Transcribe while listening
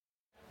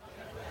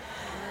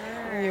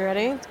Are you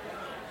ready?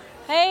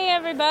 Hey,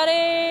 everybody.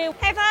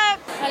 Hey, Pop.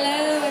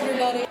 Hello,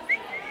 everybody.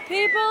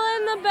 People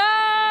in the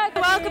back.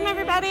 Welcome,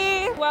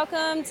 everybody.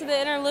 Welcome to the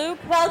Inner Loop.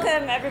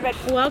 Welcome, everybody.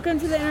 Welcome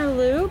to the Inner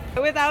Loop.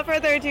 Without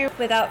further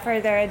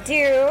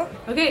ado.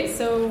 Okay,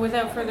 so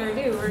without further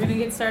ado, we're going to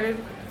get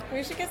started.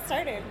 We should get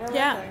started. We're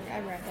Yeah. rambling.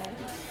 I'm rambling.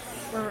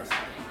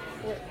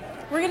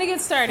 We're going to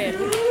get started.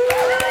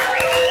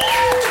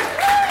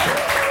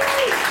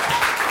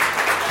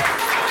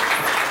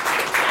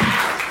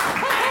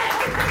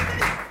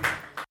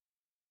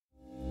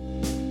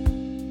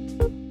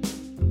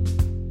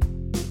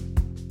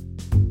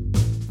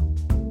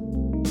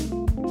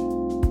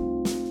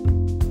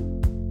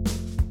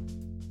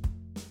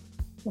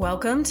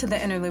 Welcome to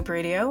the Inner Loop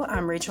Radio.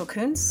 I'm Rachel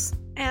Kuntz.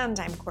 And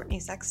I'm Courtney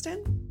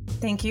Sexton.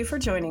 Thank you for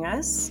joining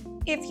us.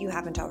 If you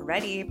haven't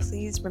already,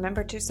 please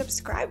remember to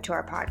subscribe to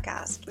our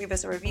podcast, leave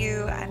us a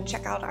review, and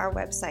check out our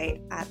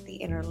website at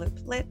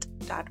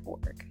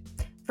theinnerlooplit.org.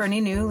 For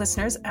any new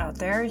listeners out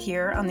there,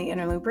 here on the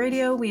Inner Loop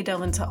Radio, we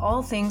delve into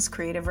all things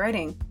creative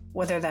writing,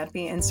 whether that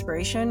be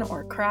inspiration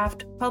or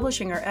craft,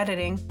 publishing or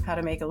editing, how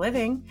to make a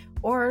living,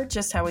 or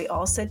just how we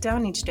all sit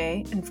down each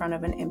day in front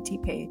of an empty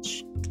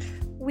page.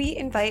 We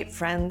invite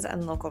friends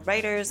and local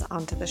writers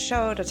onto the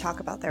show to talk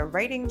about their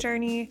writing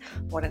journey,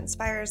 what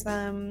inspires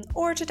them,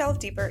 or to delve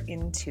deeper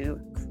into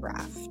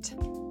craft.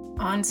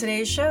 On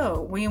today's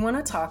show, we want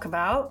to talk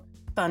about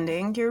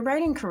funding your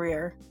writing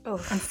career.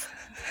 Oof.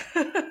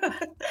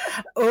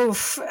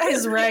 Oof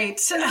is right.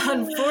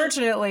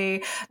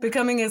 Unfortunately,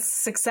 becoming a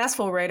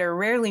successful writer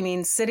rarely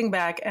means sitting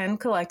back and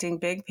collecting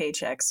big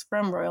paychecks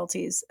from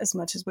royalties, as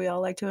much as we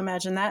all like to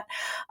imagine that.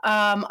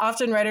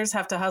 Often writers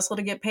have to hustle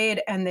to get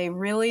paid, and they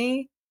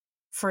really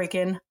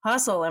freaking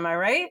hustle. Am I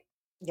right?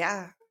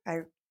 Yeah,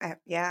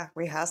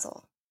 we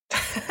hustle.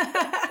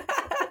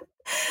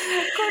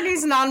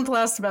 Courtney's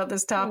nonplussed about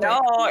this topic.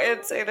 No,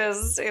 it's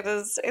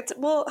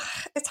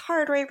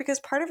hard, right? Because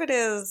part of it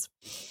is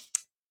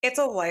it's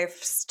a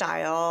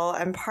lifestyle,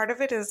 and part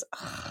of it is,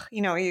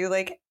 you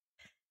like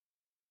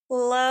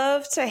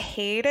love to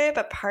hate it,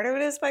 but part of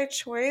it is by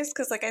choice.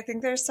 Because like I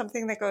think there's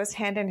something that goes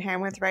hand in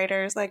hand with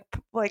writers. Like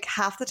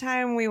half the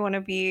time we want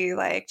to be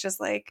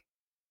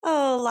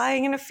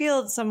lying in a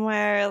field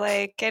somewhere,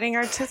 like getting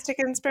artistic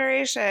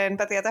inspiration.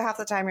 But the other half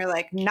of the time you're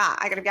like, nah,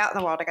 I gotta be out in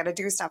the world. I gotta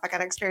do stuff. I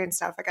gotta experience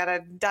stuff. I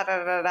gotta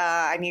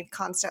da-da-da-da. I need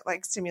constant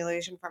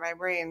stimulation for my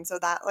brain. So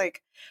that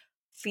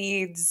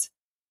feeds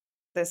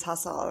this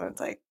hustle. And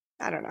it's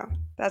I don't know.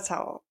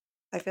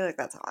 I feel like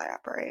that's how I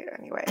operate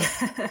anyway.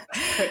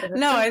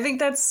 No, I think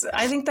that's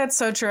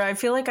so true. I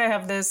feel like I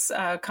have this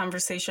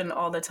conversation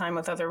all the time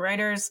with other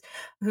writers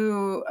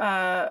who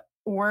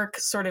work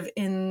sort of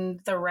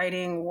in the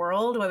writing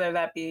world, whether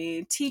that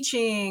be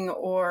teaching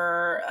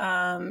or,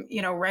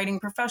 writing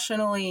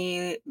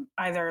professionally,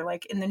 either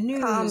in the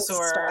news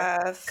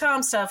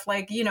com stuff,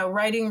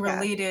 writing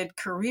related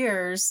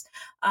careers.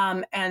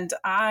 And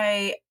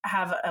I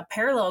have a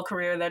parallel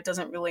career that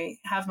doesn't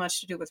really have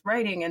much to do with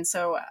writing. And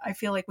so I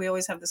feel like we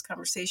always have this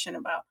conversation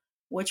about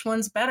which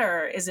one's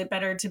better. Is it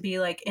better to be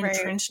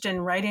entrenched in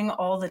writing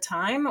all the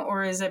time,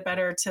 or is it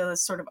better to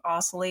sort of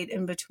oscillate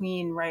in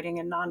between writing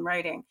and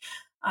non-writing?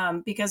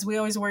 Because we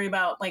always worry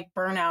about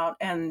burnout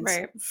and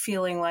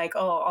feeling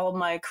all of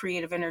my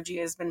creative energy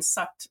has been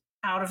sucked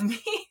out of me.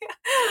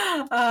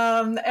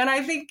 And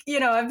I think,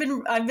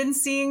 I've been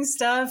seeing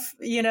stuff,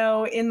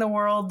 in the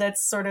world that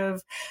sort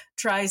of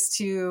tries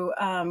to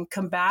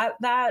combat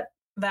that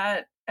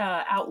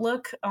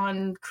outlook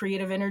on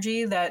creative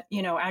energy that,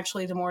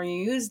 actually the more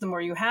you use, the more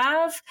you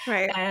have.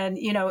 Right. And,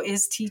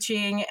 is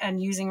teaching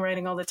and using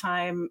writing all the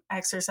time,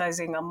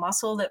 exercising a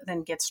muscle that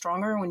then gets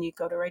stronger when you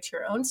go to write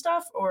your own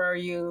stuff? Or are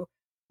you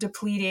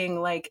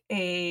depleting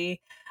a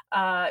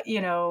finite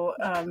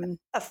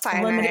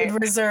limited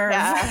reserve?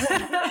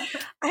 Yeah.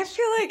 I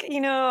feel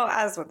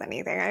as with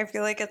anything, I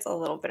feel it's a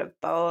little bit of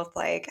both.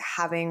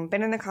 Having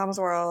been in the comms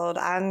world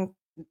and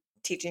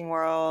teaching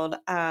world,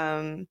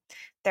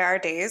 there are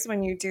days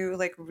when you do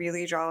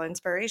really draw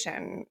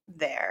inspiration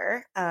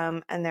there,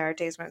 and there are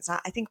days when it's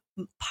not. I think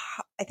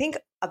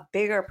a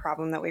bigger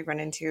problem that we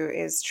run into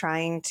is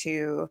trying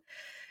to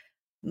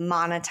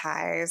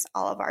monetize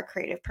all of our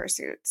creative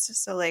pursuits.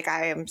 So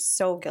I am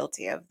so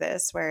guilty of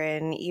this,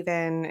 wherein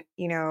even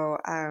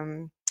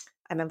I'm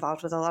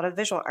involved with a lot of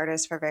visual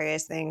artists for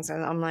various things,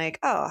 and I'm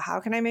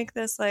how can I make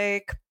this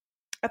a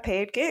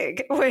paid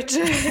gig? Which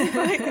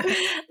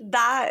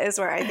that is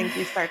where I think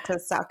you start to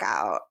suck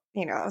out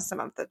some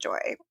of the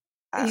joy.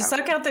 You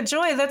suck out the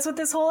joy. That's what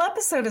this whole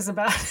episode is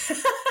about.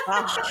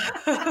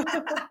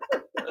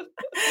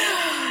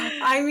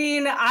 I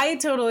mean, I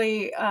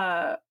totally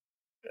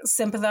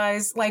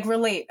sympathize,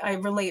 relate. I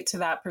relate to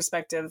that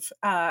perspective.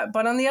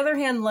 But on the other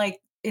hand,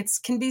 it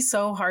can be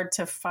so hard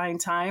to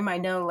find time. I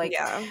know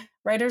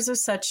writers are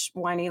such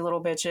whiny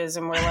little bitches,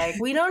 and we're like,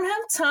 we don't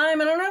have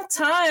time. I don't have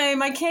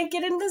time. I can't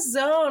get in the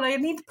zone. I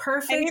need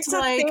perfect, I need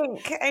to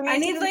think. I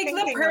need like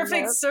the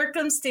perfect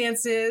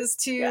circumstances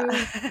to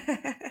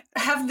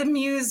have the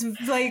muse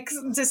like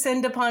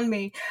descend upon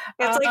me.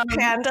 It's like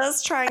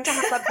pandas trying to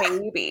have a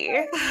baby.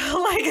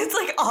 Like it's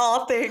like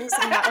all things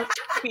must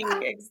be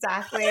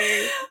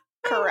exactly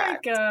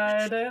correct. Oh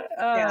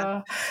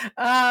my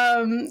God.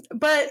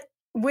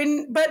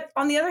 But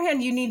on the other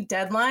hand, you need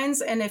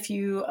deadlines. And if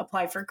you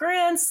apply for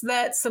grants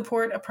that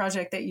support a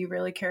project that you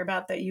really care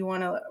about, that you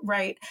want to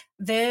write,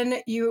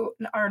 then you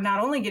are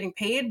not only getting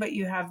paid, but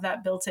you have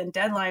that built-in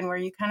deadline where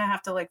you kind of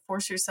have to like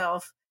force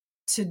yourself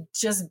to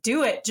just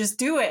do it.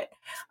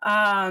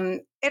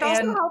 It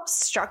also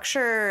helps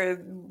structure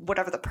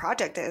whatever the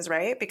project is,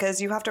 right? Because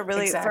you have to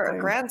really, for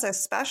grants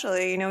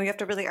especially, you have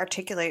to really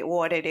articulate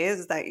what it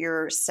is that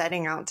you're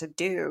setting out to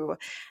do.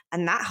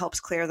 And that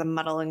helps clear the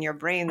muddle in your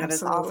brain. That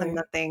is often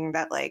the thing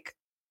that like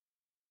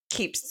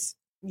keeps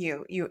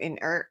you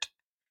inert.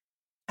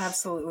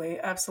 Absolutely.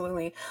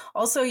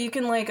 Also, you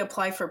can like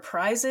apply for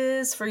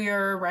prizes for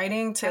your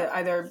writing to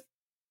either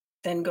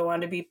then go on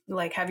to be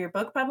like have your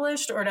book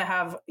published or to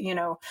have,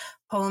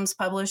 poems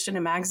published in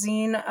a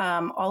magazine.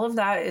 All of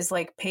that is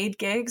like paid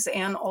gigs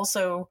and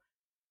also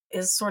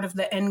is sort of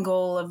the end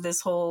goal of this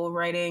whole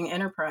writing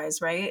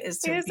enterprise, right? Is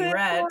to be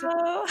read.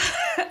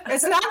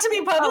 It's not to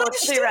be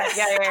published. To be read.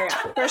 Yeah.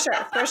 For sure.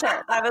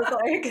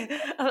 I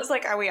was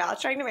like, are we all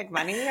trying to make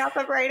money off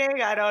of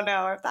writing? I don't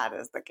know if that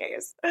is the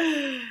case.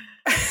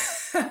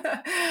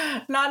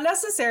 Not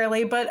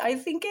necessarily, but I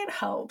think it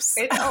helps.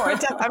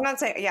 I'm not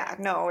saying,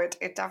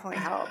 it definitely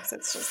helps.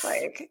 It's just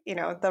like,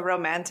 the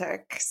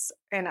romantics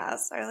in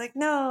us are like,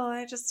 no,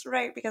 I just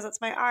write because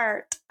it's my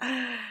art.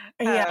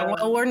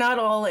 Well, we're not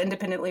all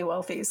independently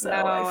wealthy, so no,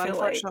 I feel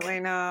unfortunately,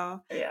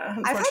 no. Yeah,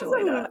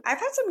 unfortunately, I've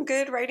had some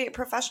good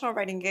professional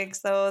writing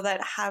gigs though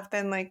that have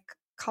been like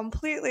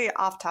completely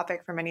off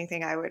topic from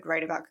anything I would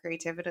write about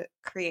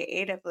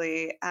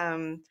creatively.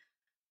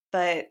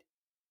 But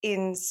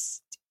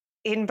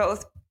in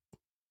both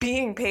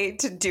being paid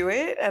to do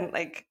it and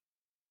like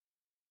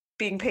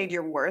being paid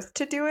your worth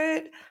to do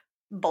it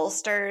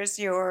bolsters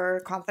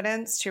your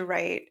confidence to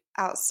write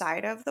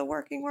outside of the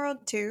working world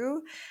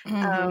too.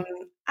 Mm-hmm.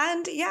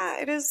 And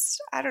yeah, it is,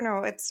 I don't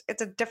know, it's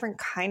a different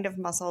kind of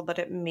muscle, but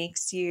it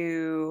makes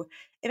you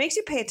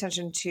pay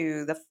attention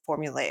to the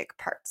formulaic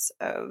parts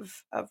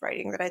of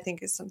writing that I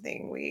think is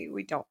something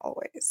we don't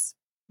always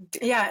do.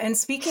 Yeah, and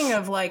speaking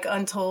of like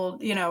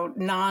untold,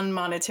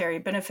 non-monetary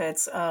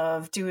benefits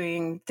of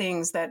doing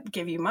things that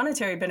give you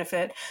monetary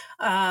benefit,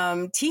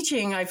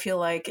 teaching, I feel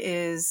like,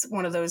 is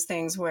one of those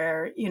things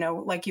where,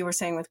 like you were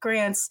saying with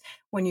grants,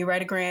 when you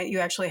write a grant, you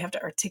actually have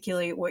to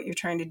articulate what you're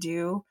trying to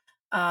do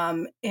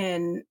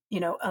in,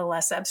 a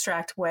less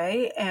abstract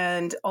way.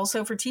 And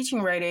also for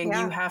teaching writing,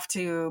 you have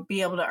to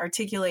be able to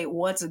articulate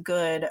what's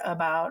good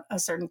about a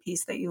certain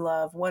piece that you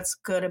love, what's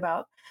good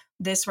about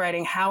this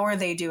writing, how are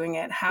they doing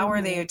it? How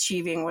are they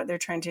achieving what they're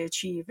trying to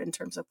achieve in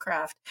terms of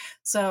craft?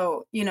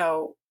 So,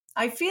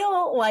 I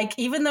feel like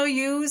even though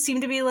you seem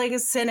to be like a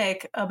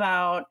cynic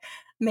about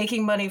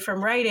making money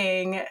from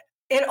writing,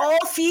 it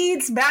all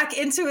feeds back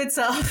into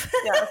itself.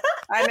 Yes,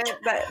 I mean,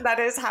 that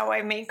is how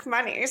I make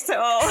money. So,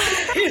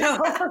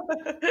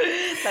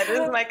 that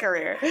is my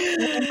career.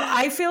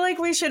 I feel like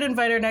we should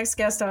invite our next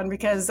guest on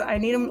because I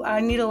need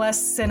a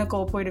less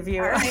cynical point of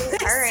view. All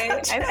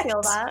right. I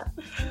feel that.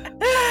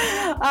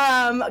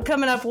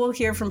 Coming up, we'll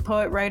hear from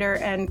poet, writer,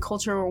 and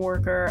cultural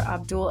worker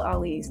Abdul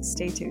Ali.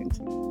 Stay tuned.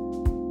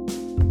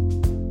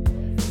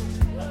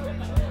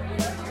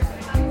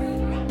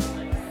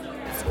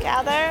 Let's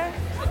gather,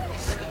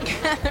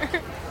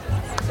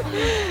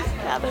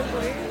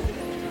 please.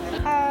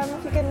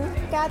 If you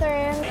can gather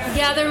in.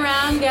 Gather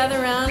round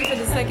for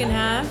the second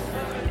half.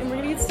 And we're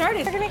going to get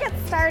started. We're going to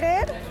get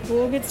started.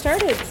 We'll get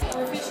started.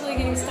 We're officially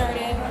getting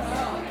started.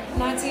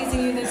 Not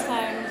teasing you this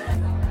time.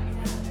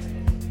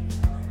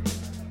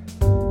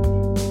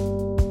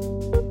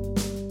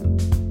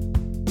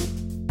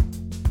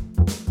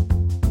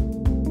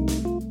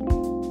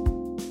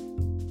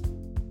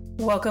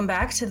 Welcome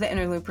back to the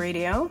Interloop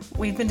Radio.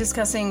 We've been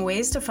discussing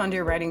ways to fund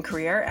your writing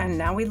career, and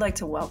now we'd like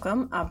to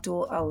welcome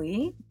Abdul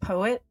Ali,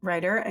 poet,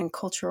 writer, and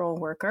cultural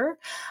worker.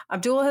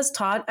 Abdul has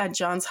taught at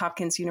Johns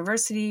Hopkins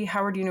University,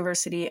 Howard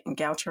University, and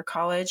Goucher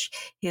College.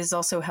 He has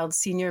also held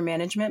senior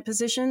management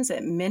positions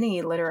at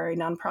many literary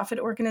nonprofit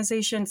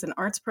organizations and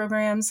arts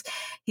programs.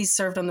 He's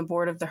served on the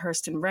board of the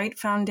Hearst and Wright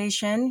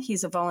Foundation.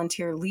 He's a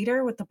volunteer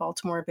leader with the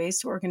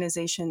Baltimore-based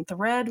organization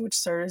Thread, which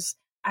serves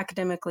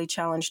academically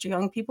challenged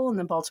young people in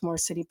the Baltimore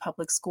City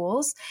Public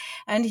Schools.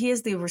 And he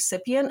is the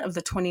recipient of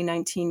the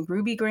 2019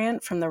 Ruby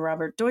Grant from the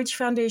Robert Deutsch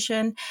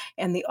Foundation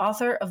and the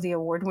author of the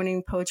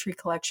award-winning poetry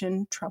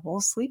collection,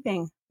 Trouble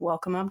Sleeping.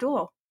 Welcome,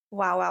 Abdul.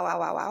 Wow.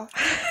 Wow.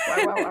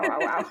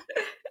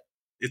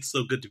 It's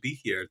so good to be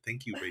here.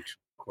 Thank you, Rachel,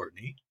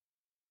 Courtney.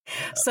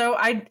 Yeah. So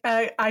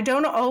I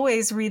don't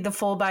always read the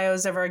full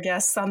bios of our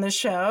guests on the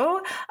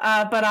show,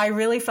 but I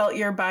really felt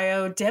your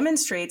bio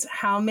demonstrates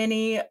how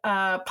many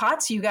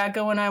pots you got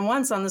going on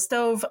once on the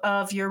stove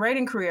of your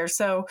writing career.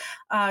 So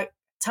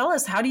tell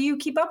us, how do you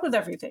keep up with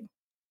everything?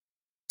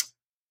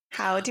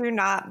 How do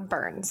not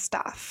burn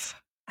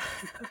stuff?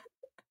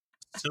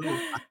 So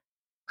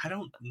I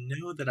don't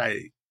know that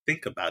I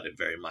think about it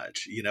very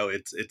much.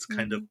 It's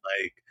kind of Mhm.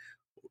 like,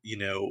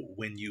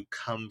 when you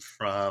come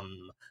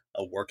from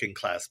a working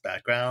class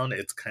background,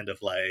 it's kind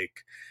of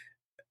like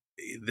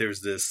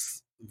there's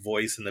this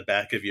voice in the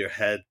back of your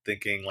head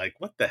thinking like,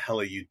 what the hell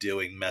are you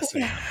doing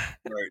messing around Yeah.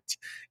 with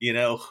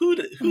art? Who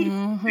do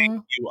you think Mm-hmm.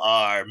 you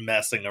are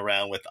messing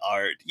around with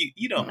art?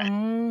 You don't have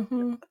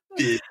Mm-hmm.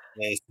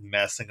 business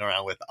messing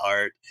around with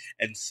art.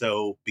 And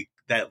so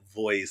that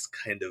voice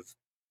kind of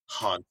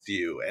haunts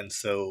you. And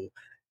so,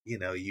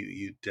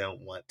 you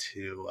don't want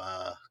to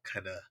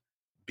kind of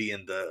be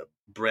in the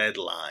bread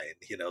line,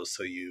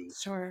 so you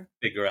Sure.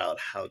 figure out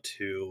how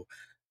to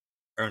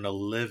earn a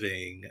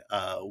living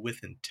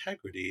with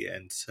integrity.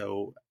 And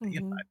so,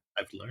 Hmm.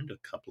 I've learned a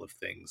couple of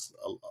things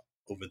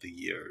over the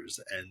years.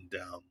 And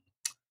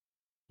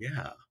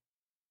yeah,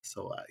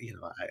 so, I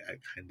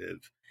kind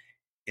of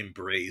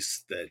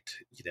embrace that,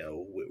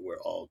 we're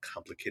all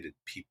complicated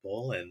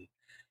people. And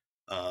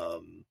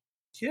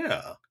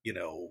yeah,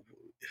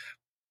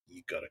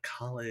 you go to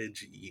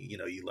college,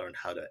 you learn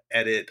how to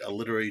edit a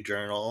literary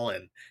journal,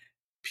 and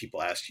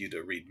people ask you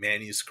to read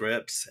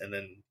manuscripts, and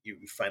then you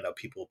find out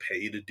people pay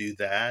you to do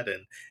that.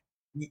 And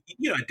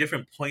at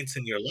different points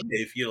in your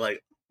life, you're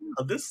like,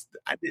 oh, this,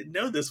 I didn't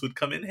know this would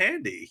come in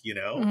handy,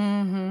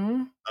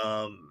 Mm-hmm.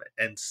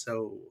 And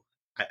so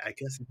I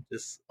guess I'm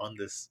just on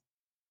this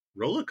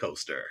roller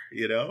coaster.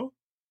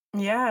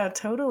 Yeah,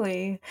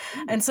 totally.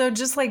 And so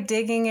just like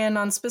digging in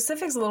on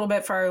specifics a little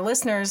bit for our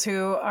listeners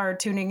who are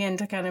tuning in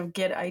to kind of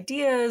get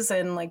ideas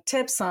and like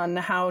tips on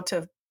how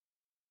to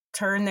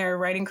turn their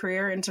writing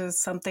career into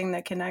something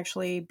that can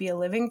actually be a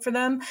living for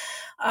them.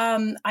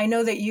 I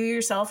know that you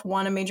yourself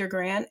won a major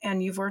grant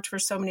and you've worked for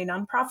so many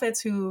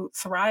nonprofits who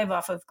thrive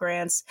off of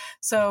grants.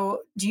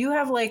 So do you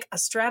have like a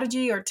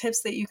strategy or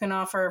tips that you can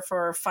offer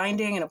for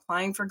finding and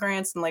applying for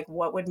grants, and like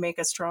what would make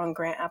a strong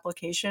grant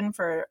application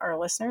for our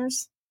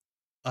listeners?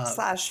 uh,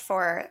 Slash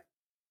for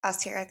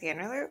us here at the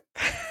Interloop.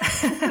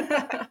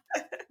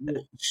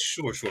 well,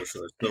 sure.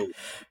 So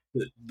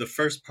the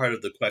first part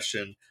of the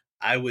question,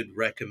 I would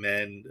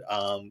recommend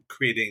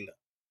creating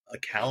a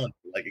calendar.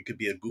 Like, it could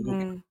be a Google Mm,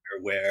 Calendar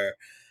where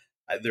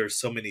there's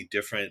so many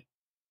different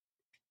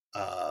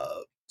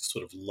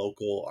sort of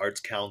local arts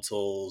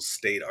councils,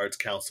 state arts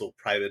council,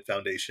 private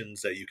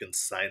foundations that you can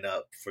sign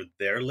up for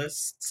their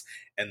lists,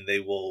 and they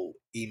will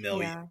email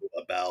yeah. you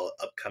about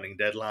upcoming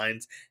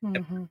deadlines. And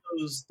Hmm. put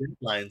those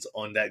deadlines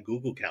on that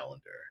Google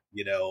Calendar.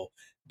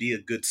 Be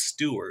a good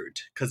steward,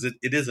 because it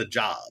is a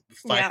job.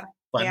 Yeah.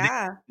 Funding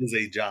Yeah. is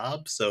a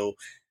job, so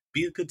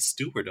be a good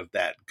steward of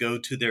that. Go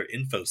to their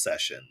info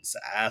sessions,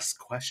 ask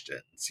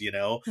questions.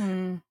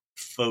 Mm,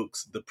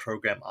 Folks, the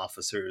program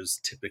officers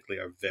typically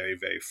are very,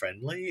 very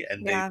friendly,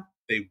 and they Yeah.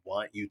 they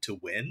want you to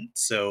win.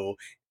 So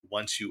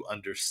once you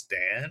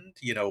understand,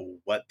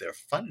 what they're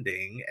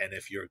funding, and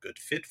if you're a good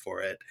fit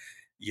for it,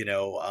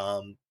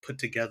 put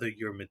together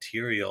your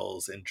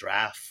materials in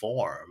draft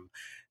form.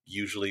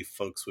 Usually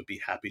folks would be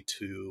happy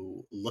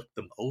to look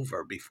them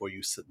over before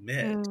you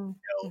submit. Mm,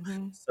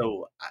 hmm.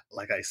 So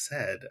like I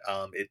said,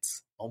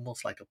 it's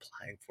almost like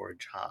applying for a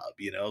job.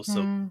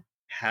 So mm,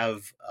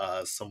 have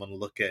someone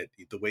look at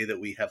the way that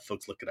we have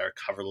folks look at our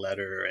cover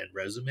letter and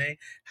resume.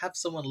 Have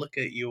someone look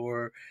at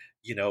your,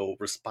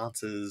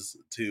 responses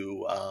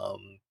to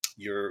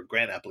your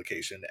grant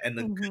application. And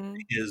the good Hmm.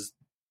 thing is,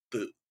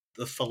 the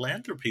the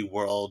philanthropy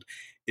world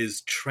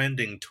is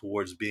trending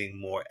towards being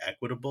more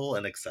equitable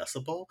and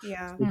accessible.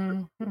 Yeah. So the mm,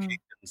 mm,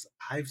 applications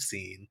I've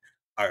seen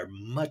are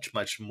much,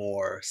 much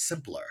more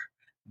simpler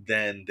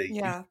than they used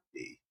Yeah. to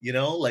be.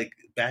 Like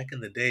back in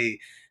the day,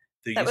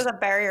 there That was used a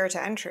barrier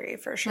to entry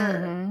for sure.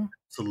 mm-hmm,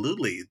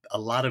 absolutely a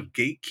lot of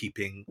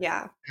gatekeeping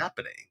Yeah.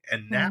 happening.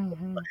 And now,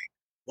 mm-hmm,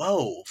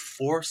 whoa,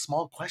 four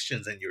small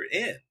questions and you're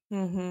in.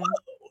 Hmm.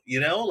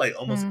 Like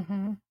almost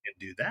mm-hmm. can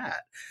do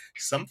that.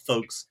 Some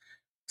folks,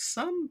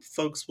 some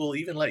folks will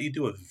even let you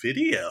do a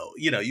video.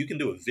 You can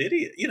do a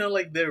video.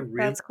 Like, they're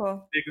really That's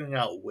cool. figuring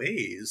out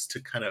ways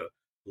to kind of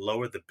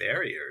lower the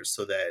barriers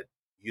so that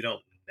you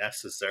don't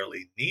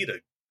necessarily need a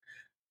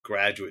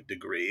graduate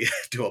degree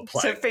to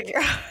apply. To figure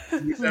out.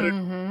 You know?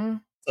 Mm-hmm.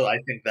 So I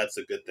think that's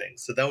a good thing.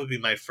 So that would be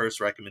my first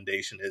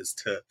recommendation, is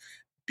to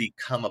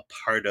become a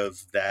part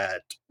of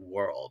that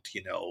world.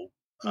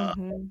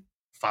 Hmm.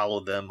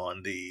 Follow them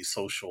on the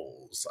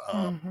socials,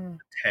 Mm-hmm.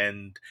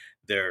 attend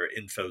their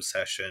info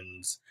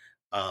sessions,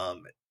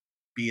 um,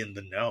 be in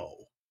the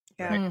know,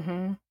 right? Yeah.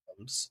 Mm-hmm.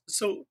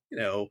 So,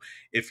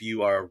 if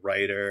you are a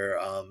writer,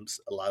 a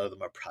lot of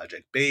them are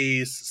project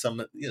based. Some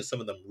of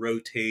them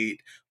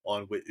rotate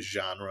on which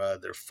genre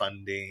they're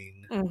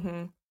funding.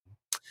 Hmm.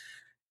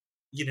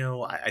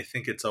 I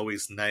think it's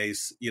always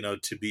nice,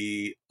 to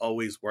be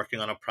always working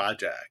on a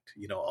project,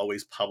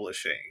 always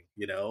publishing,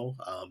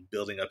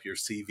 building up your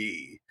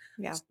CV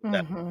Yeah. so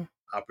that Hmm.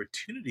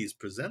 opportunities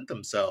present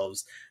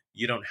themselves.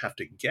 You don't have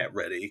to get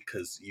ready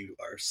because you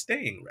are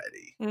staying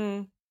ready.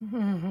 Mm,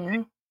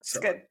 Hmm. it's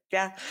So, good.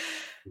 Yeah.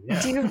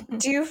 yeah.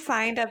 Do you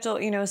find,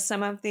 Abdul,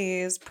 some of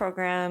these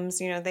programs,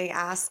 they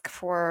ask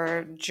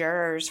for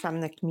jurors from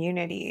the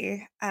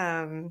community.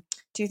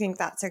 Do you think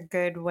that's a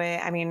good way?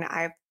 I mean,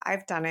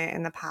 I've done it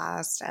in the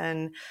past,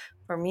 and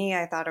for me,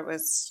 I thought it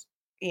was,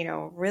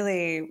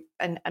 really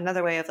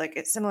another way of like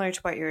it's similar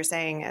to what you were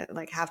saying,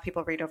 like have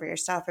people read over your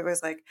stuff. It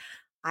was like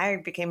I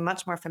became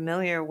much more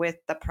familiar with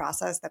the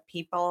process, the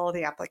people,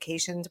 the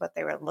applications, what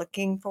they were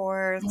looking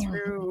for Hmm.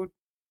 through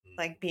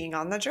like being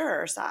on the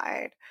juror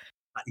side.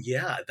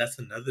 Yeah, that's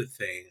another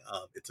thing.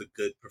 It's a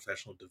good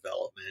professional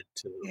development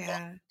to Yeah.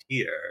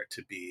 volunteer,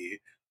 to be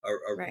a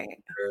Right.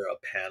 reader, a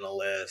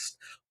panelist.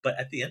 But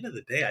at the end of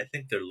the day, I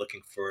think they're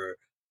looking for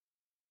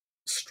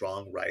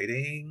strong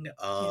writing.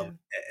 Yeah.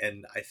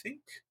 And I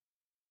think,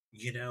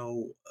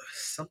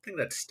 something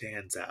that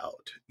stands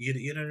out.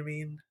 You know what I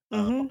mean?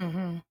 Mhm.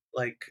 Hmm.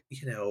 Like,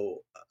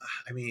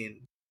 I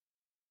mean,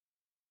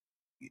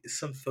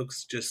 some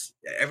folks just,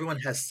 everyone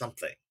has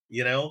something,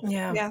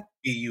 Yeah. Yeah.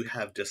 you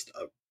have just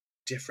a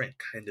different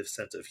kind of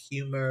sense of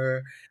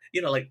humor,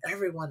 like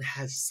everyone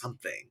has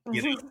something,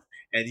 Mhm.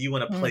 and you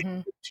want to play Hmm.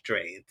 to your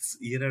strengths,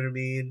 you know what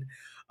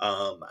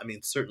I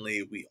mean,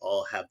 certainly we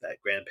all have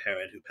that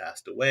grandparent who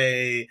passed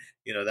away,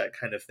 that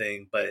kind of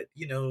thing, but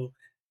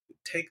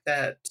take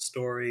that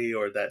story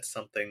or that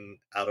something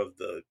out of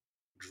the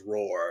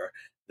drawer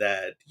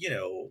that,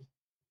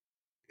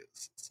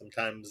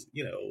 sometimes,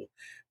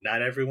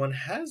 not everyone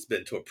has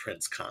been to a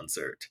Prince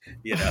concert,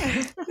 you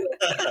know,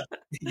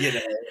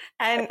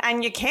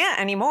 And you can't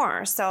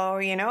anymore. So,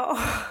 you know,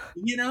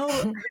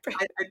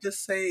 I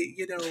just say,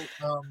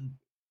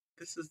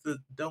 this is the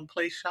don't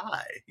play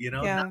shy,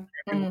 not Yeah.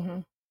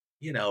 everyone,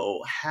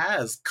 Hmm.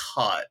 has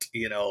caught,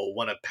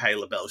 one of Patti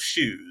LaBelle's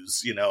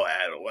shoes,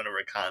 at one of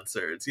her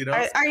concerts,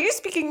 Are you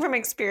speaking from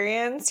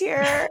experience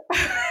here?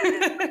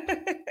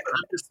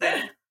 I'm just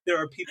saying there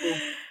are people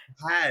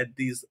who had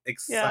these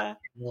exciting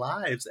Yeah.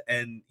 lives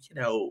and,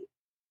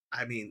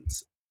 I mean,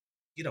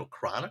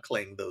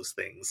 chronicling those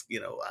things,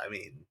 I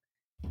mean,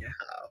 yeah,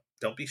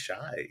 don't be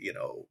shy,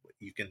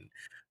 you can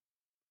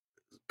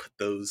put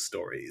those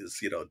stories,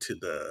 to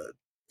the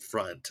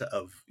front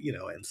of,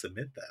 and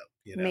submit them,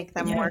 Make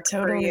them Yeah, work for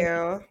totally.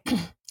 you.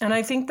 And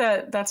I think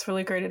that that's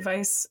really great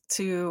advice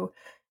to,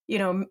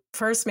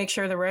 first make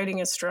sure the writing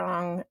is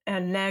strong,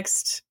 and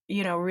next,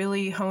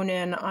 really hone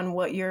in on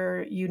what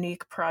your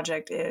unique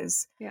project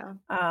is, Yeah.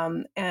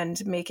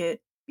 and make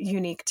it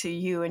unique to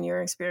you and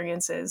your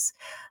experiences.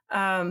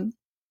 Um,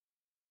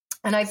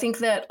 and I think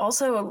that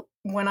also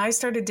when I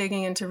started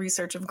digging into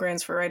research of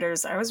grants for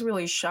writers, I was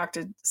really shocked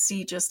to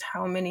see just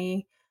how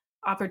many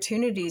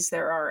opportunities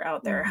there are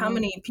out there, how Mhm.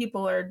 many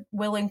people are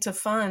willing to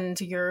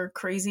fund your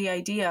crazy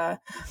idea.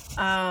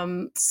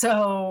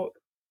 So,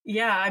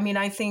 yeah, I mean,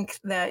 I think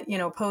that,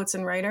 Poets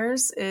and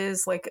Writers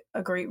is like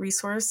a great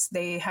resource.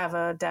 They have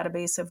a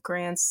database of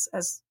grants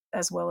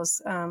as well as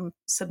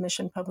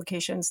submission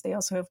publications. They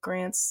also have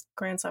grants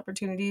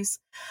opportunities,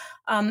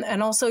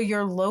 and also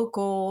your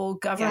local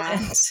Yeah.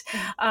 government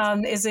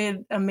is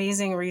an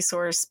amazing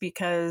resource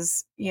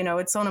because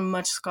it's on a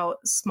much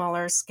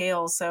smaller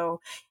scale. So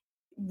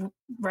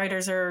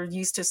writers are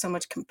used to so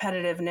much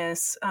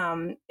competitiveness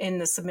in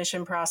the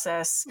submission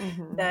process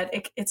Mhm. that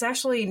it's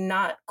actually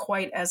not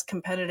quite as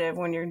competitive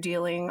when you're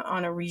dealing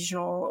on a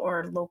regional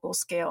or local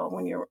scale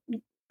when you're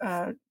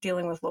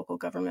dealing with local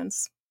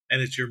governments.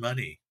 and it's your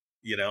money,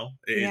 it's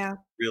Yeah.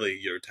 really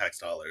your tax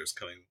dollars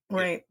coming,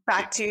 Right.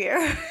 Back to you.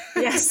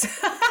 Yes.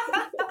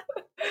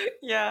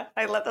 Yeah,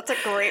 I love that's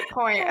a great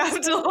point, Abdul.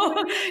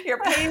 Absolutely.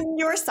 You're paying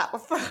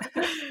yourself.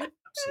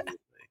 absolutely.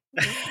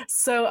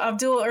 So,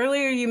 Abdul,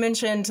 earlier you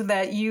mentioned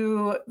that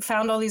you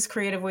found all these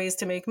creative ways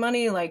to make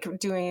money, like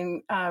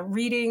doing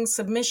reading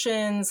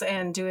submissions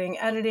and doing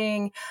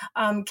editing.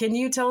 Can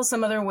you tell us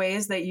some other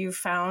ways that you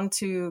found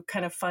to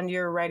kind of fund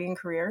your writing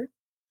career?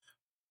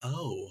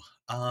 Oh,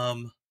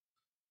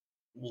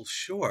 well,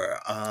 sure.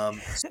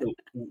 So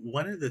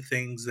one of the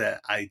things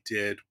that I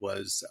did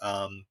was,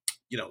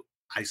 you know,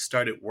 I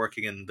started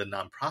working in the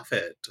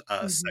nonprofit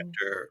Mhm.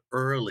 sector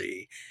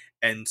early.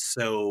 And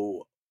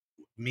so,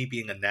 me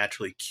being a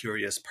naturally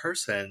curious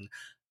person,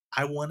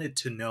 I wanted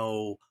to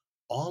know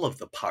all of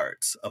the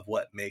parts of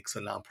what makes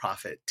a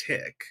nonprofit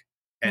tick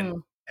and Hmm.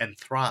 and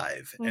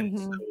thrive. And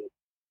Mhm. so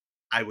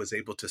I was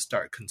able to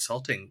start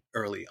consulting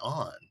early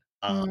on,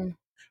 Hmm.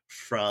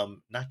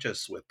 from not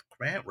just with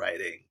grant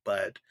writing,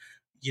 but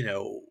you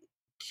know,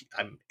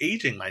 I'm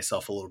aging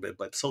myself a little bit,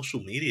 but social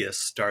media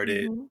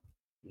started Mhm.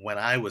 when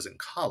I was in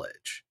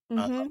college.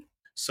 Mhm.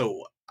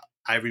 So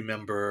I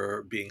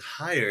remember being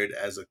hired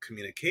as a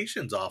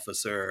communications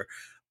officer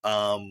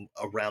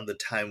around the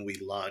time we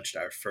launched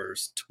our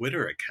first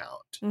Twitter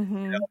account,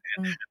 Mhm.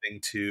 and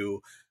having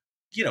to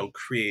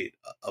create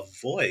a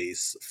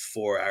voice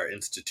for our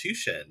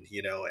institution,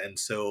 and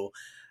so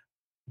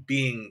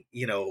being,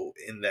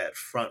 in that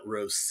front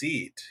row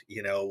seat,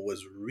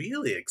 was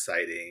really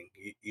exciting.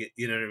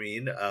 You know what I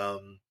mean?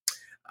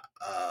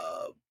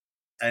 Uh,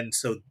 and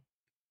so,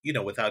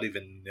 without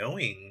even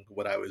knowing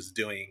what I was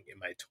doing in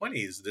my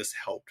 20s, this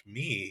helped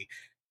me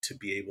to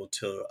be able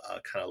to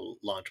kind of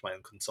launch my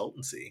own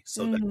consultancy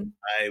so that Mhm.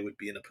 I would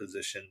be in a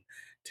position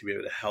to be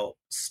able to help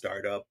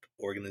startup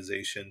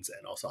organizations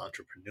and also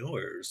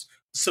entrepreneurs.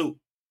 So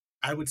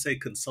I would say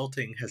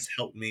consulting has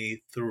helped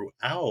me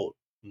throughout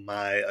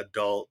my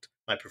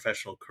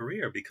professional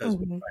career, because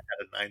whether Mhm. I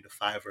had a 9 to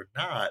 5 or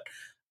not,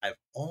 I've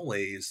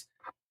always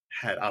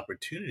had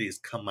opportunities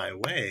come my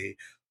way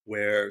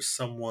where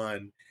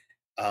someone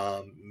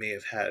may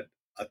have had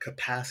a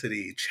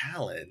capacity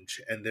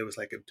challenge, and there was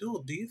like,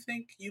 Abdul, do you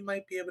think you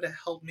might be able to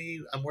help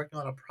me? I'm working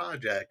on a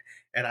project,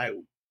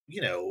 and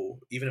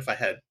even if I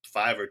had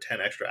 5 or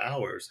 10 extra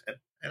hours,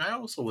 and I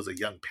also was a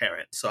young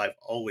parent, so I've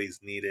always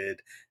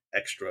needed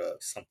extra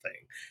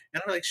something,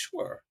 and I'm like,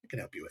 sure, I can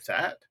help you with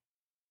that,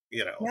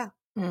 you know. Yeah.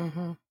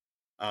 Mm-hmm.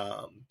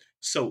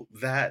 So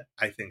that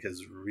I think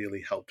has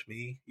really helped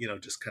me,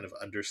 just kind of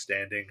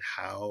understanding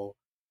how,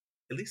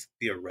 at least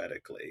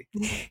theoretically,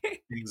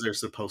 things are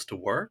supposed to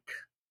work,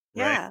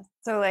 right? Yeah.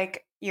 So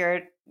like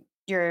you're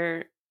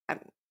I'm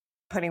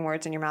putting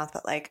words in your mouth,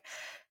 but like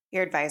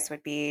your advice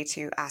would be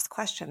to ask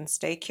questions,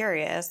 stay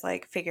curious,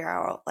 like figure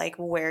out like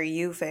where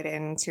you fit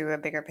into a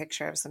bigger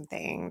picture of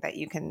something that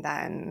you can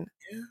then,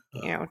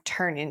 Yeah,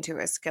 turn into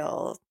a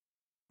skill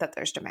that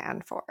there's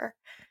demand for.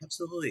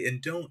 absolutely.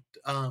 And don't,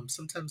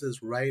 sometimes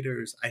as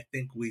writers, I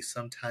think we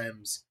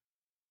sometimes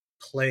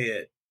play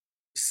it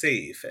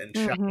safe and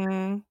shy.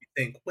 Hmm. We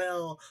think,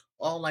 well,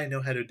 all I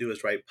know how to do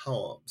is write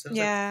poems. And it's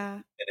like,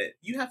 Yeah. minute,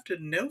 you have to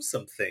know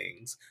some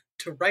things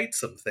to write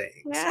some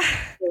things. Yeah.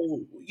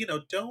 So,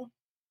 don't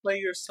play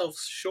yourself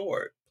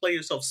short, play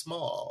yourself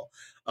small.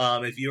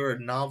 If you're a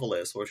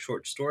novelist or a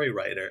short story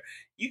writer,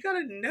 you got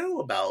to know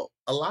about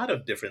a lot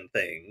of different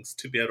things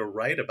to be able to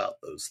write about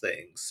those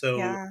things. So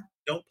Yeah.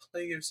 don't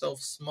play yourself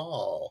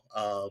small,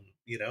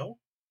 So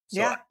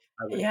Yeah.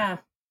 I would, Yeah.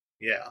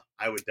 yeah,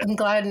 I would I'm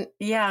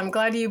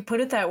glad you put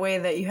it that way,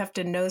 that you have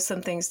to know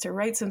some things to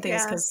write some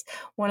things. Yeah. Because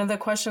one of the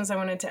questions I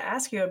wanted to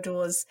ask you,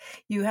 Abdul, is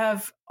you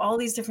have all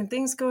these different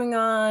things going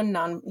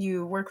on.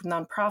 You work with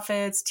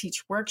nonprofits,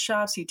 teach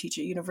workshops, you teach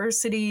at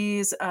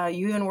universities,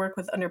 you even work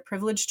with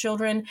underprivileged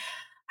children.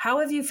 How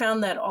have you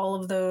found that all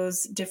of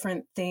those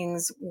different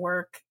things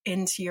work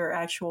into your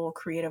actual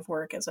creative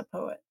work as a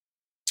poet?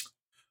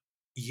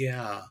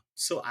 Yeah.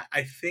 So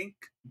I think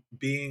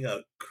being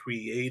a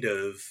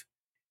creative,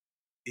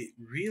 it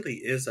really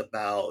is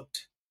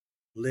about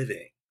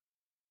living,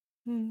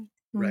 Mm.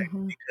 right?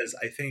 Mm-hmm. Because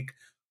I think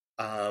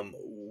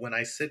when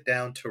I sit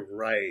down to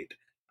write,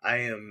 I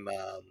am,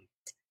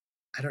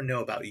 I don't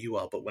know about you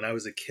all, but when I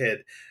was a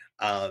kid,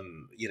 I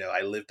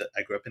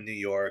grew up in New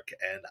York,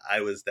 and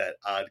I was that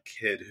odd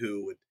kid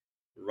who would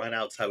run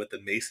outside with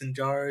the mason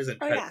jars and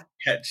Oh try to yeah,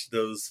 catch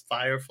those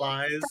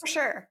fireflies. for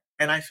sure.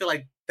 And I feel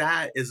like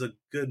that is a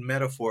good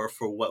metaphor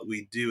for what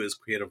we do as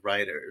creative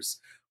writers.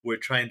 We're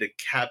trying to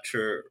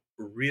capture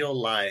real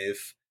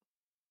life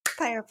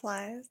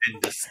Fireflies.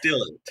 and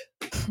distill it,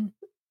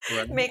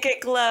 right, Make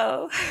it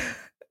glow.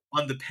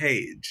 on the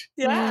page.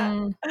 Yeah.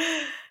 Love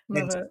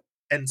And it.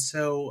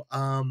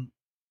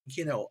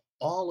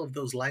 all of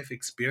those life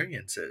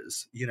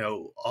experiences,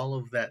 all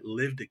of that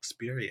lived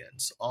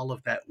experience, all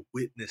of that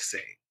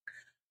witnessing,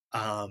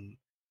 um,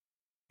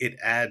 it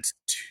adds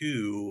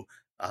to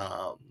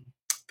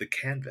the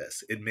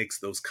canvas. It makes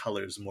those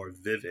colors more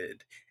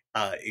vivid.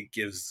 It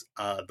gives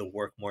the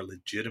work more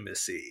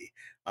legitimacy.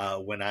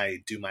 When I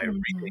do my Mm-hmm.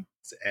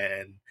 readings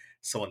and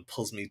someone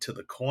pulls me to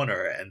the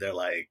corner and they're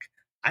like,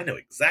 I know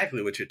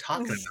exactly what you're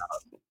talking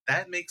about.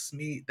 That lets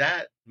me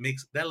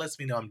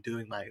know I'm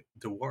doing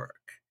the work.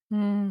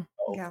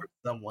 Mm-hmm. Yeah. For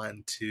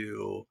someone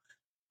to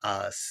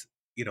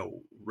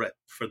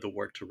for the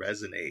work to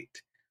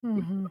resonate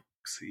with Mm-hmm.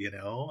 folks,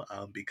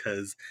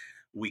 because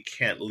we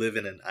can't live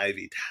in an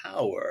ivy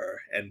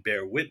tower and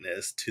bear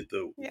witness to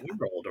the Yeah.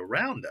 world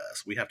around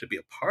us. We have to be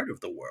a part of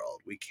the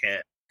world. We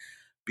can't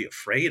be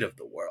afraid of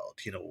the world.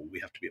 We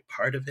have to be a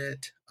part of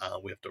it.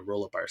 We have to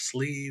roll up our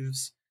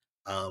sleeves.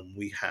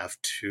 We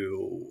have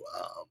to,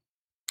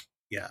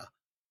 yeah.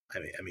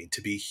 I mean,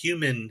 to be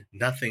human,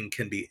 nothing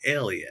can be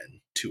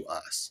alien to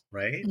us,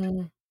 right?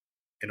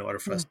 In order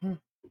for us to Mm-hmm.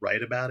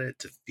 write about it,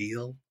 to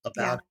feel about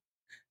Yeah. it,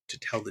 to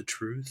tell the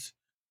truth.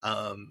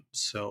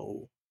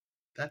 So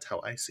that's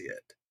how I see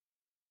it.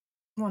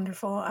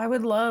 Wonderful. I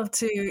would love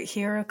to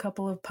hear a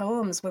couple of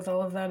poems with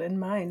all of that in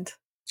mind.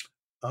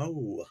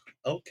 Oh,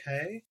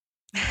 okay.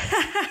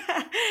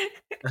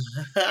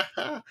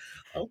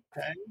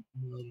 Okay.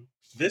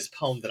 This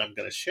poem that I'm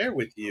going to share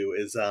with you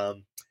is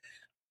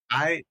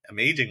I am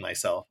aging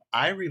myself.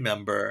 I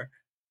remember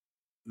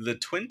the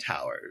Twin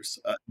Towers,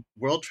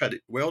 World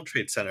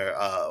Trade Center,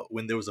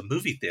 when there was a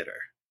movie theater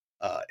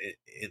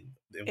in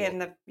World. In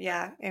the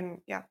yeah,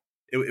 in yeah.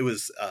 It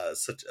was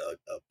such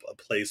a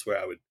place where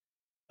I would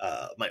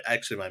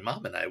my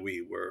mom and I,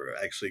 we were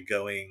actually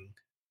going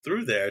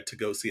through there to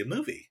go see a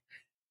movie,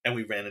 and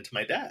we ran into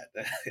my dad.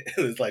 It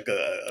was like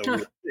a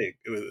weird thing.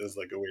 It was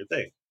like a weird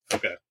thing.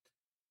 Okay,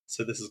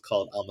 so this is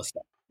called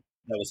Amistad.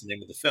 That was the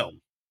name of the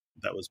film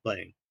that was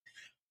playing.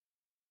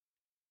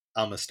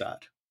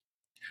 Amistad.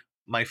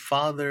 My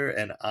father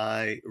and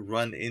I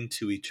run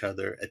into each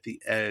other at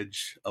the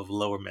edge of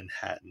Lower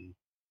Manhattan,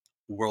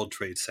 World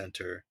Trade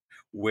Center,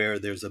 where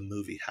there's a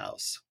movie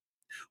house.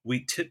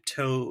 We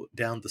tiptoe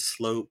down the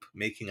slope,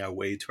 making our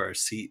way to our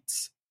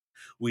seats.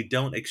 We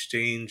don't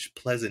exchange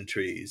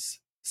pleasantries.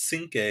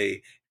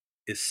 Cinque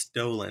is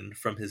stolen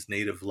from his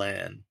native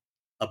land.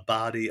 A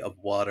body of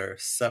water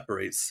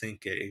separates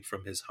Cinque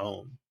from his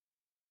home.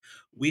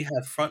 We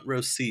have front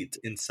row seats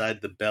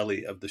inside the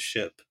belly of the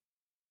ship.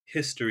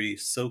 History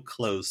so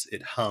close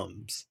it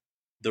hums.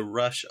 The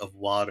rush of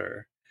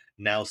water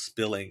now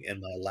spilling in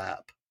my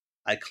lap.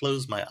 I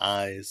close my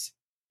eyes,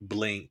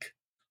 blink,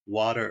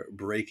 water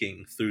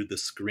breaking through the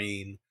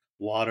screen,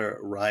 water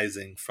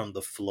rising from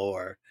the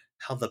floor.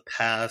 How the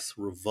past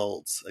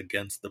revolts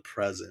against the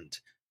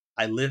present.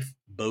 I lift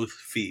both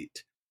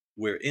feet.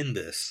 We're in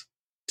this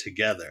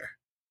together.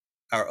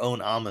 Our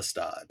own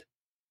Amistad.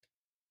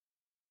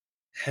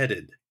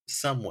 Headed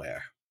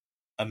somewhere.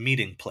 A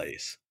meeting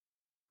place.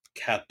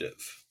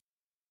 Captive.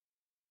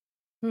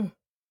 Hmm.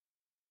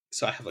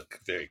 So I have a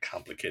very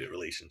complicated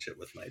relationship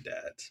with my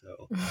dad.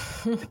 So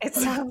It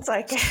sounds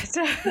like it.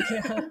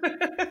 Yeah.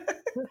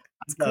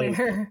 It's I thought it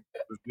clear.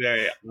 was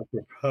very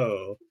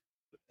apropos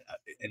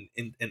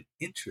and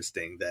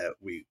interesting that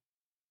we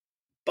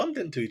bumped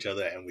into each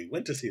other and we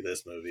went to see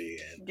this movie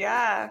and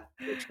Yeah.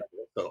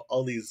 so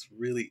all these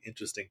really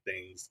interesting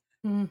things.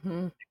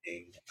 Mm-hmm.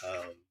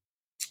 All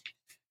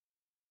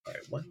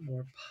right, one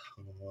more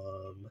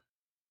poem.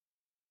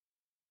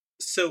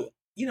 So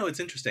it's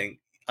interesting.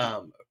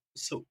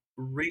 So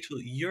Rachel,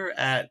 you're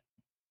at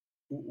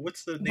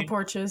what's the The name?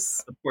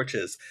 porches. The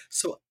Porches.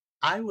 So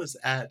I was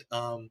at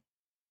I'm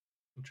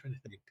trying to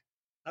think.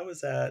 I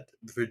was at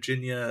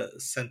Virginia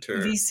Center.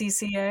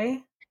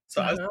 VCCA.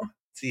 So I was Uh-huh.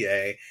 at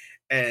CA,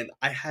 and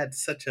I had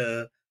such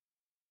a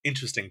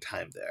interesting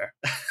time there.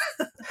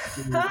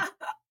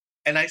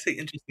 And I say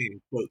interesting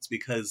in quotes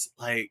because,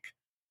 like,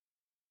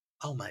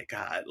 oh my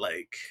God,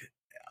 like,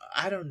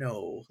 I don't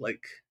know,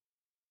 like,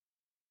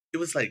 it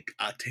was like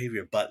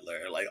Octavia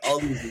Butler, like, all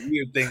these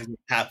weird things were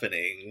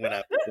happening when I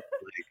was just,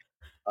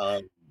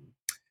 like,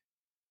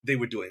 they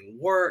were doing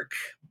work,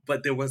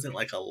 but there wasn't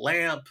like a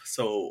lamp.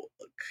 So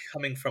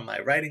coming from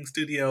my writing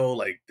studio,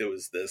 like there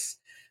was this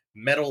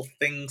metal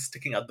thing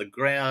sticking out the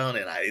ground,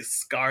 and I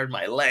scarred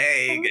my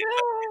leg.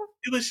 Oh,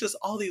 It was just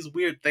all these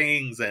weird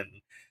things, and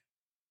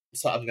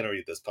so I'm gonna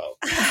read this poem.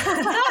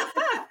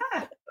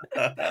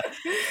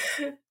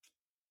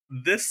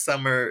 This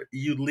summer,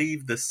 you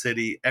leave the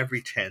city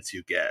every chance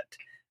you get.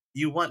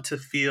 You want to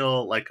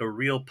feel like a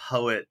real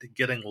poet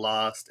getting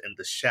lost in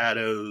the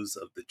shadows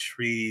of the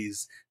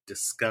trees,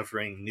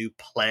 discovering new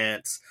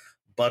plants,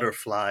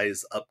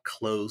 butterflies up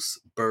close,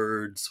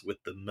 birds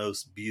with the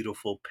most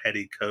beautiful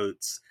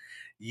petticoats.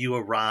 You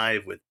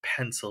arrive with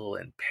pencil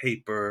and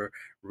paper,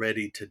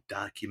 ready to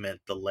document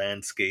the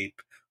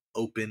landscape,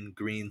 open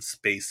green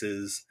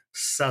spaces,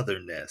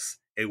 southernness,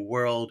 a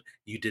world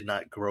you did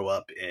not grow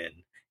up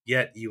in.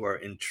 Yet you are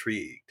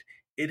intrigued.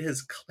 It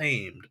has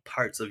claimed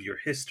parts of your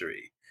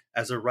history.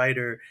 As a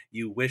writer,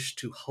 you wish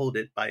to hold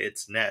it by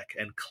its neck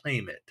and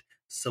claim it,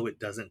 so it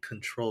doesn't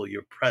control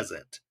your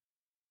present.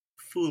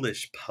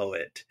 Foolish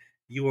poet,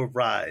 you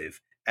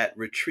arrive at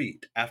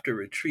retreat after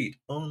retreat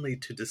only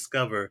to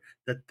discover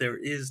that there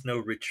is no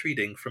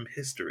retreating from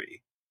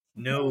history.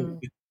 No,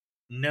 Mm.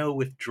 no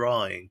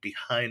withdrawing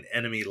behind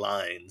enemy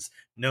lines,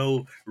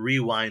 no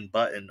rewind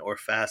button or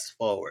fast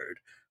forward.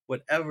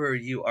 Whatever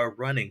you are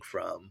running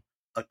from,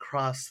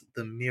 across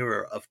the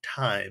mirror of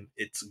time,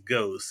 its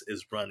ghost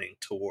is running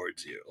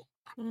towards you.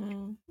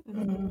 mm-hmm.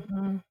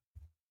 Mm-hmm.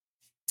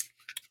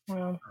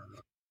 Wow.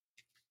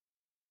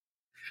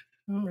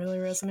 It really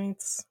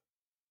resonates.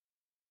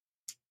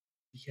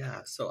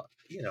 Yeah, so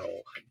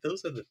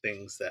those are the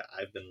things that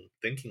I've been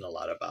thinking a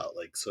lot about,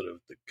 like sort of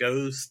the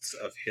ghosts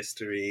of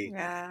history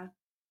Yeah.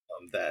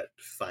 that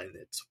find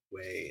its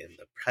way in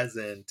the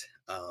present.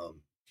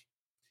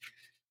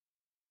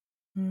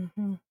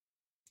 Mm-hmm.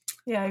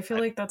 Yeah, I feel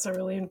I, like that's a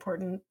really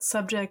important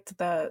subject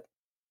that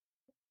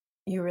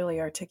you really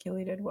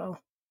articulated well.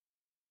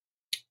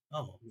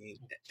 oh, I mean,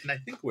 and I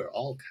think we're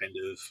all kind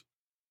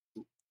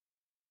of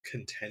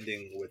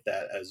contending with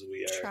that as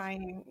we are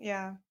Trying.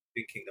 Yeah.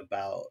 thinking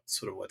about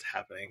sort of what's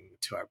happening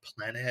to our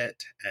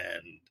planet,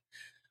 and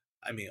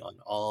I mean on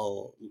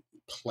all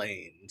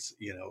planes,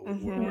 we're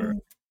Mm-hmm.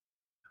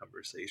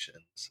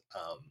 conversations,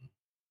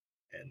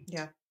 and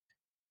Yeah.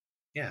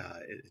 yeah,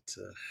 it's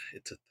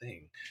a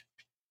thing.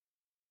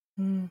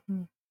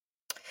 Mm-hmm.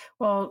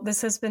 Well,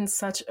 this has been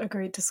such a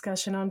great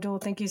discussion, Abdul.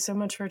 Thank you so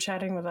much for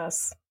chatting with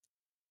us.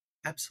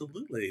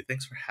 Absolutely.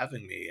 Thanks for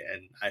having me.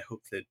 And I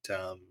hope that,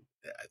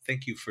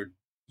 thank you for,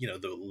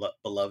 the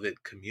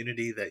beloved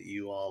community that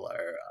you all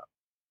are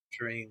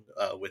nurturing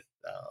with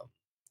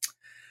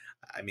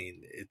I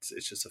mean, it's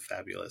just a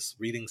fabulous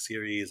reading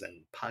series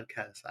and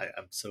podcast.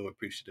 I'm so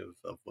appreciative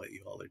of what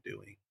you all are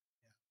doing.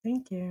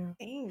 Thank you.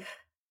 Thanks.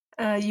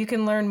 You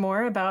can learn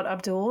more about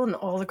Abdul and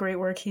all the great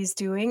work he's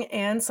doing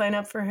and sign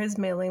up for his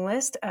mailing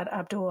list at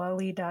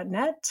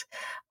abdulali.net.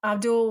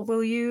 Abdul,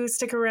 will you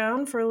stick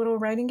around for a little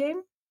writing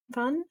game?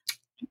 Fun?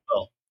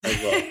 Oh, I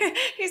will.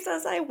 He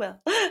says I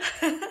will.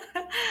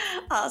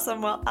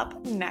 Awesome. Well,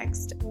 up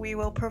next, we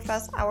will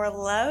profess our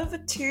love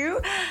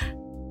to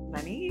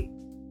money.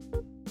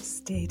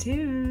 Stay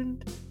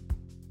tuned.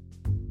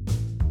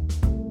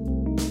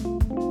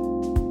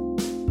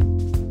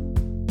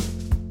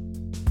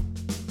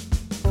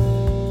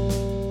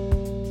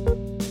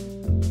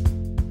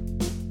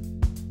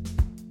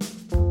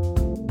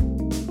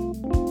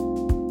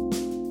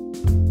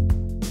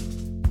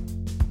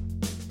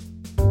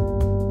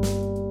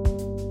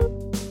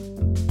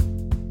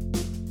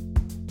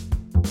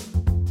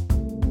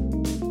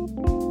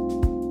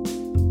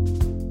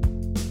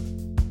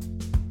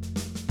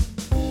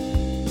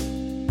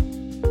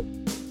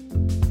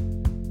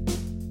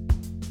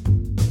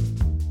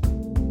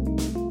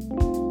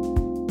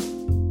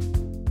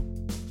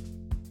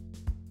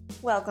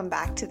 Welcome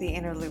back to the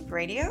Inner Loop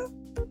Radio.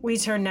 We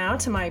turn now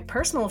to my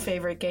personal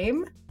favorite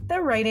game, the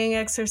writing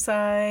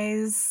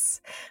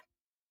exercise.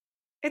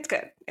 It's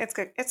good. It's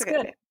good. It's a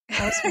good game.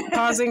 I was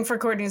pausing for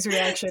Courtney's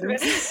reaction. No,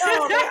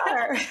 they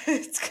are.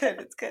 It's good.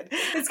 It's good.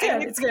 It's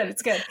good. It's good.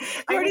 It's good.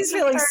 Courtney's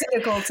feeling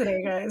cynical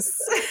today, guys.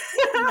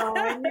 No,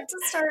 I need to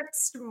start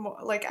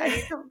like I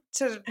need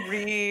to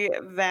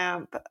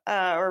revamp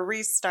or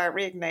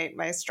reignite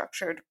my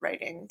structured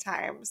writing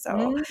time.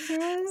 So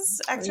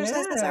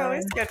exercises are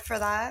always good for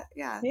that.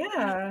 Yeah.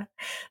 Yeah.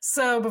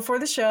 So before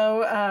the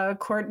show,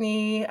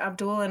 Courtney,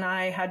 Abdul, and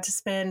I had to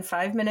spend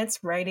 5 minutes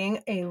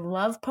writing a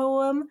love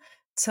poem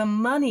to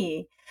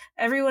money.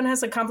 Everyone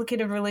has a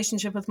complicated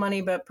relationship with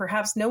money, but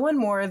perhaps no one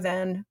more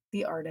than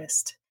the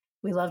artist.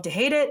 We love to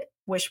hate it,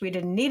 wish we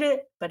didn't need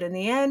it, but in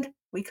the end,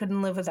 we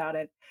couldn't live without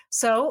it.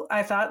 So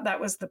I thought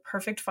that was the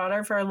perfect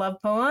fodder for a love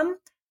poem.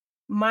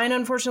 Mine,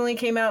 unfortunately,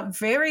 came out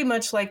very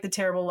much like the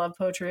terrible love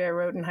poetry I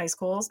wrote in high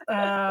school.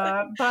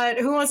 But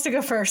who wants to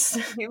go first?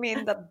 You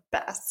mean the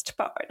best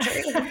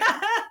poetry?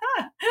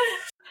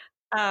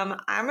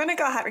 I'm going to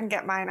go ahead and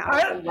get mine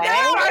out of the way. No,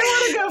 I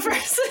want to go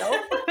first.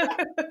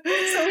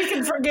 So we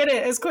can forget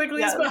it as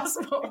quickly as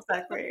possible.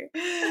 Exactly.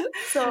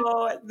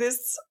 So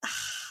this,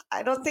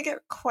 I don't think it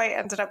quite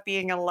ended up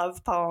being a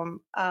love poem.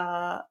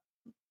 But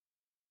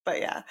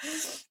yeah.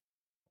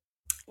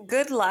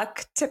 Good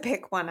luck to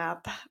pick one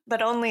up,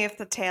 but only if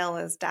the tail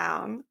is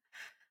down.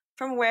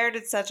 From where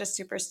did such a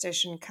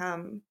superstition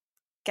come?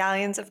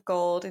 Galleons of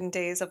gold in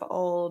days of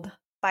old,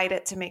 bite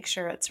it to make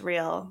sure it's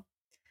real.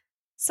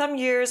 Some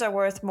years are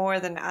worth more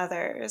than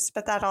others,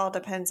 but that all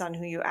depends on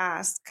who you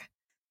ask.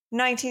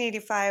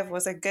 1985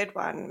 was a good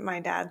one, my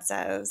dad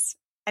says,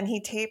 and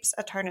he tapes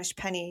a tarnished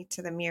penny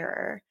to the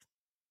mirror.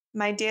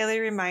 My daily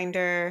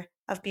reminder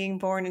of being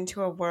born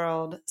into a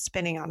world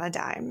spinning on a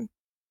dime.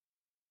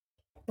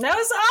 That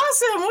was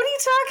awesome. What are you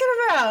talking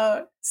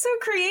about? So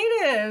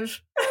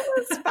creative.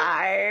 It's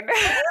fine.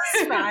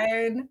 It's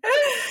fine.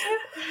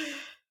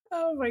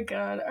 Oh my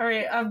God. All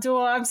right,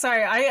 Abdul, I'm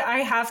sorry. I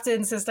have to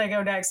insist I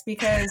go next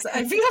because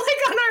I feel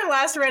like on our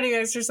last writing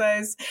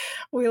exercise,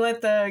 we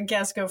let the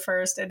guest go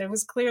first and it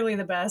was clearly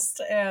the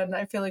best. And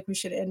I feel like we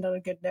should end on a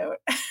good note.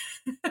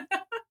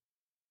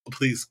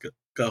 Please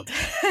go.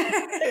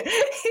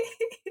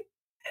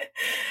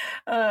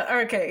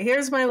 Okay,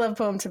 here's my love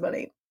poem to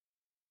money.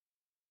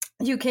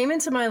 You came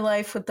into my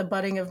life with the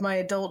budding of my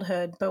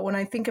adulthood, but when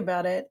I think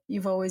about it,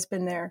 you've always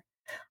been there.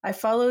 I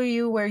follow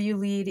you where you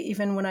lead,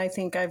 even when I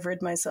think I've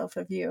rid myself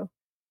of you.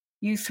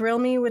 You thrill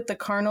me with the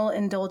carnal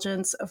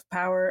indulgence of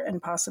power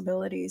and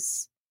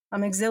possibilities.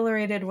 I'm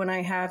exhilarated when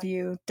I have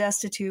you,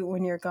 destitute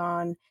when you're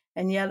gone,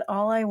 and yet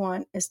all I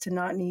want is to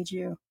not need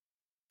you.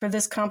 For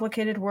this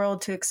complicated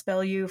world to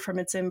expel you from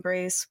its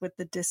embrace with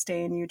the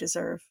disdain you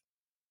deserve.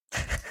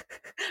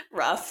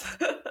 Rough.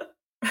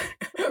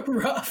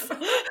 Rough.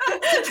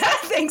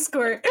 Thanks,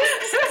 Court.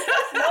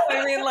 No,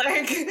 I mean,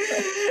 like,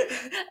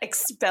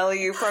 expel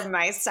you from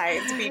my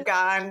sight, be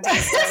gone.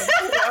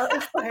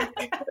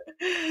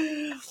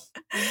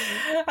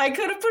 I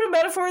could have put a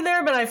metaphor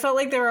there, but I felt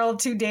like they were all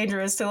too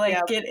dangerous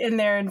to get in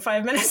there in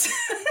 5 minutes.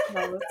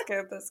 No, that's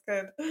good. That's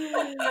good.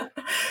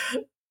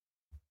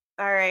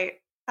 All right,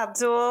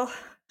 Abdul,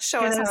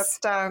 show us how it's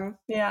done.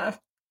 Yeah.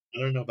 I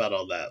don't know about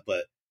all that,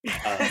 but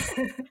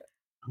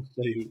I'll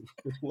tell you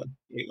what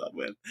I came up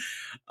with.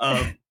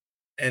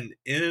 An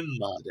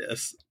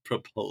immodest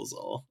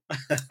proposal.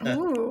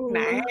 Ooh.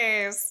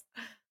 Nice.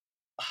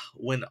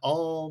 When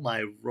all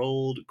my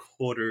rolled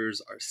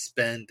quarters are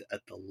spent at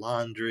the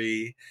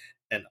laundry,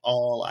 and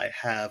all I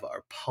have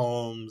are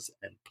poems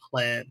and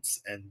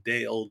plants and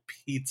day-old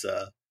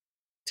pizza,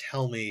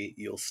 tell me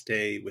you'll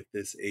stay with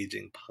this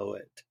aging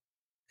poet.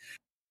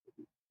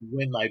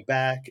 When my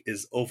back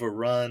is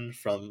overrun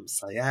from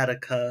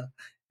sciatica,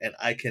 and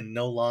I can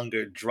no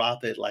longer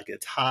drop it like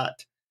it's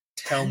hot,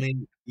 tell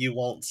me you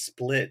won't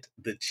split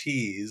the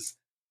cheese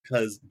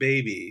because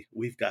baby,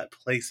 we've got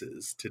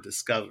places to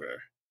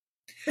discover.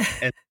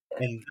 And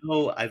and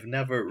though I've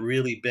never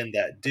really been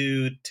that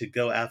dude to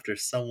go after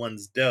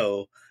someone's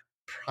dough,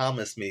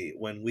 promise me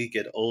when we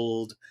get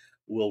old,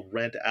 we'll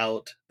rent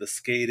out the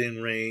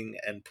skating ring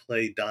and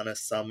play Donna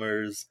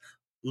Summer's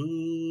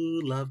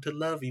 "Ooh, Love to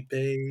Love You,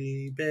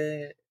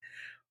 Baby"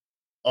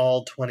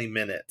 all 20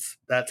 minutes.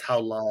 That's how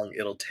long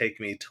it'll take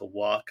me to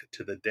walk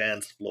to the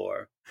dance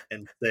floor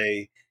and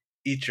say,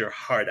 "Eat your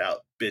heart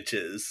out,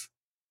 bitches."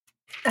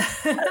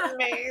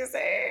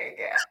 Amazing.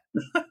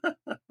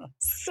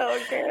 So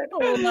good.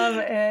 Love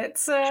it.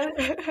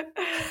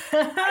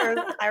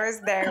 I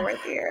was there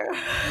with you.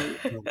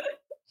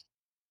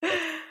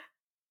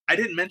 I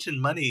didn't mention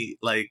money,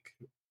 like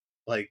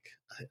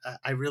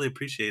I really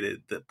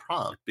appreciated the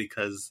prompt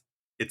because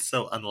it's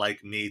so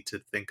unlike me to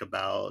think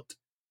about,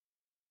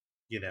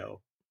 yeah,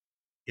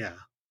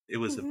 it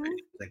was a very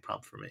interesting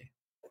prompt for me.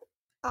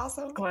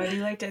 Awesome. Glad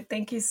you liked it.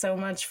 Thank you so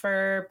much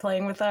for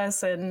playing with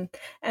us and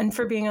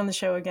for being on the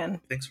show again.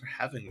 Thanks for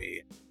having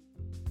me.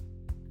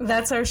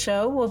 That's our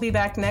show. We'll be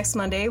back next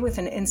Monday with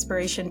an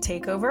Inspiration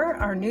Takeover,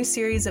 our new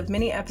series of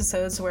mini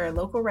episodes where a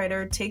local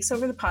writer takes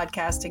over the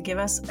podcast to give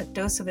us a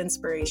dose of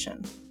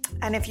inspiration.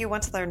 And if you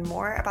want to learn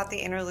more about the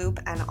Inner Loop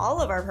and all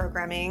of our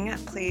programming,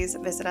 please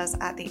visit us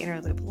at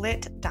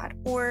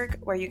theinnerlooplit.org,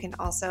 where you can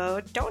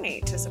also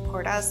donate to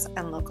support us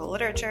and local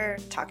literature,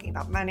 talking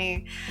about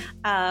money.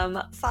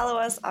 Follow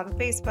us on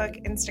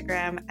Facebook,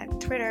 Instagram, and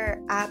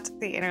Twitter at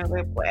The Inner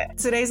Loop Lit.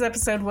 Today's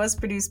episode was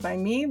produced by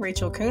me,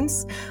 Rachel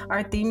Kuntz.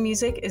 Our theme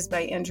music is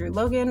by Andrew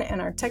Logan,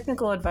 and our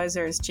technical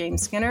advisor is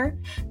James Skinner.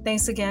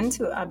 Thanks again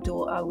to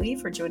Abdul Ali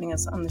for joining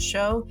us on the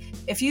show.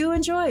 If you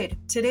enjoyed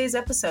today's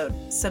episode,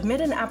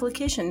 submit an application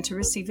to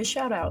receive a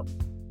shout out.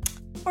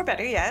 Or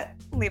better yet,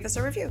 leave us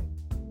a review.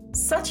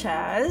 Such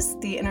as,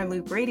 The Inner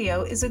Loop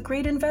Radio is a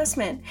great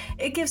investment.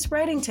 It gives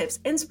writing tips,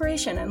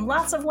 inspiration, and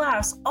lots of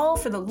laughs, all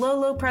for the low,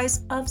 low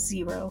price of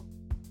 $0.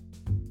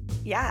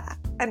 Yeah,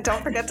 and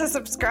don't forget to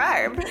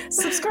subscribe.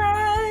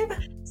 Subscribe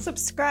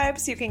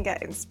so you can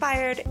get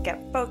inspired,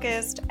 get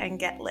focused, and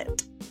get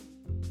lit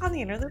on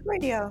The Inner Loop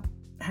Radio.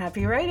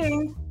 Happy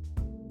writing.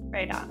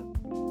 Right on.